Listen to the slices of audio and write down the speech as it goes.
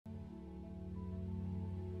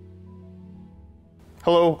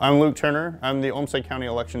Hello, I'm Luke Turner. I'm the Olmsted County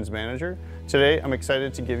Elections Manager. Today, I'm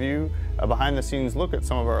excited to give you a behind-the-scenes look at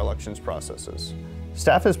some of our elections processes.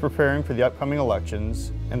 Staff is preparing for the upcoming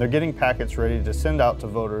elections, and they're getting packets ready to send out to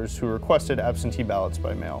voters who requested absentee ballots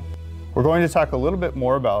by mail. We're going to talk a little bit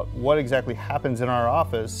more about what exactly happens in our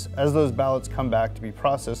office as those ballots come back to be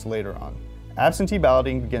processed later on. Absentee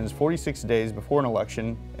balloting begins 46 days before an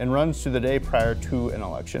election and runs to the day prior to an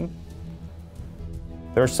election.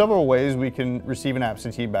 There are several ways we can receive an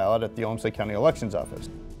absentee ballot at the Olmsted County Elections Office.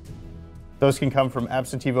 Those can come from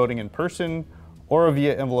absentee voting in person or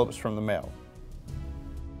via envelopes from the mail.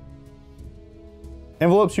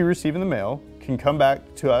 Envelopes you receive in the mail can come back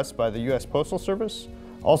to us by the U.S. Postal Service.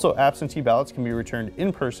 Also, absentee ballots can be returned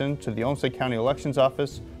in person to the Olmsted County Elections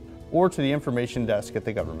Office or to the information desk at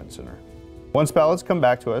the Government Center. Once ballots come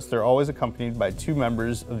back to us, they're always accompanied by 2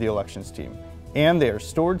 members of the elections team, and they are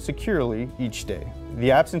stored securely each day.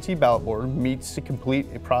 The absentee ballot board meets to complete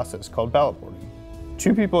a process called ballot boarding.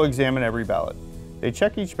 2 people examine every ballot. They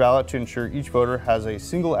check each ballot to ensure each voter has a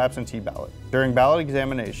single absentee ballot. During ballot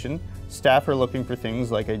examination, staff are looking for things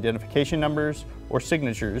like identification numbers or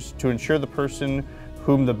signatures to ensure the person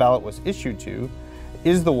whom the ballot was issued to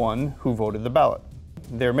is the one who voted the ballot.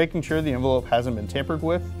 They're making sure the envelope hasn't been tampered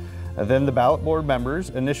with. Then the ballot board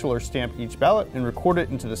members initial or stamp each ballot and record it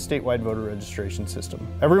into the statewide voter registration system.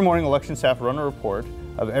 Every morning, election staff run a report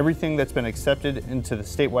of everything that's been accepted into the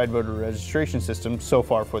statewide voter registration system so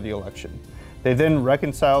far for the election. They then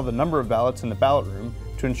reconcile the number of ballots in the ballot room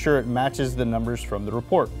to ensure it matches the numbers from the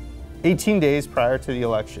report. 18 days prior to the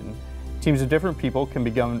election, teams of different people can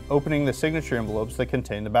begin opening the signature envelopes that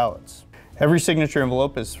contain the ballots. Every signature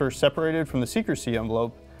envelope is first separated from the secrecy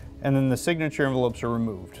envelope, and then the signature envelopes are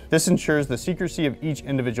removed. This ensures the secrecy of each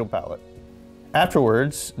individual ballot.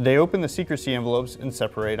 Afterwards, they open the secrecy envelopes and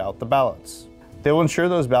separate out the ballots. They will ensure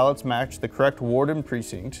those ballots match the correct ward and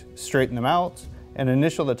precinct, straighten them out, and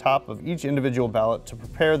initial the top of each individual ballot to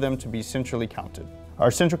prepare them to be centrally counted.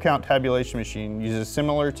 Our central count tabulation machine uses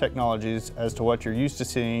similar technologies as to what you're used to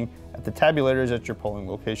seeing at the tabulators at your polling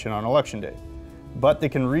location on election day, but they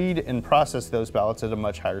can read and process those ballots at a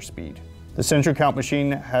much higher speed. The central count machine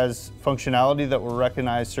has functionality that will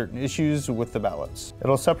recognize certain issues with the ballots.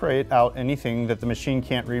 It'll separate out anything that the machine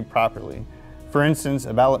can't read properly. For instance,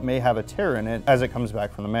 a ballot may have a tear in it as it comes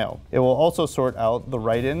back from the mail. It will also sort out the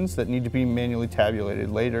write-ins that need to be manually tabulated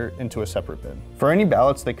later into a separate bin. For any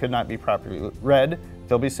ballots that could not be properly read,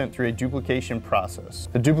 they'll be sent through a duplication process.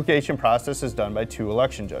 The duplication process is done by 2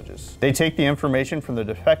 election judges. They take the information from the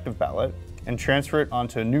defective ballot and transfer it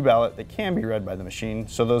onto a new ballot that can be read by the machine,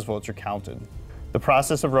 so those votes are counted. The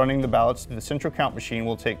process of running the ballots through the central count machine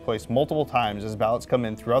will take place multiple times as ballots come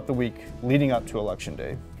in throughout the week leading up to Election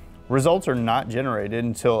Day. Results are not generated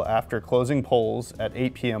until after closing polls at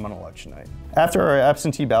 8 p.m. on election night. After our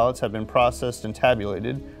absentee ballots have been processed and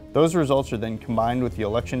tabulated, those results are then combined with the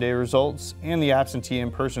election day results and the absentee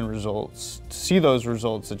in-person results to see those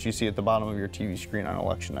results that you see at the bottom of your TV screen on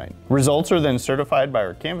election night. Results are then certified by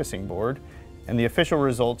our canvassing board, and the official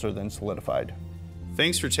results are then solidified.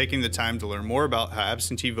 Thanks for taking the time to learn more about how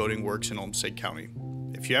absentee voting works in Olmsted County.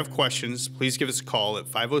 If you have questions, please give us a call at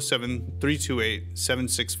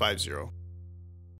 507-328-7650.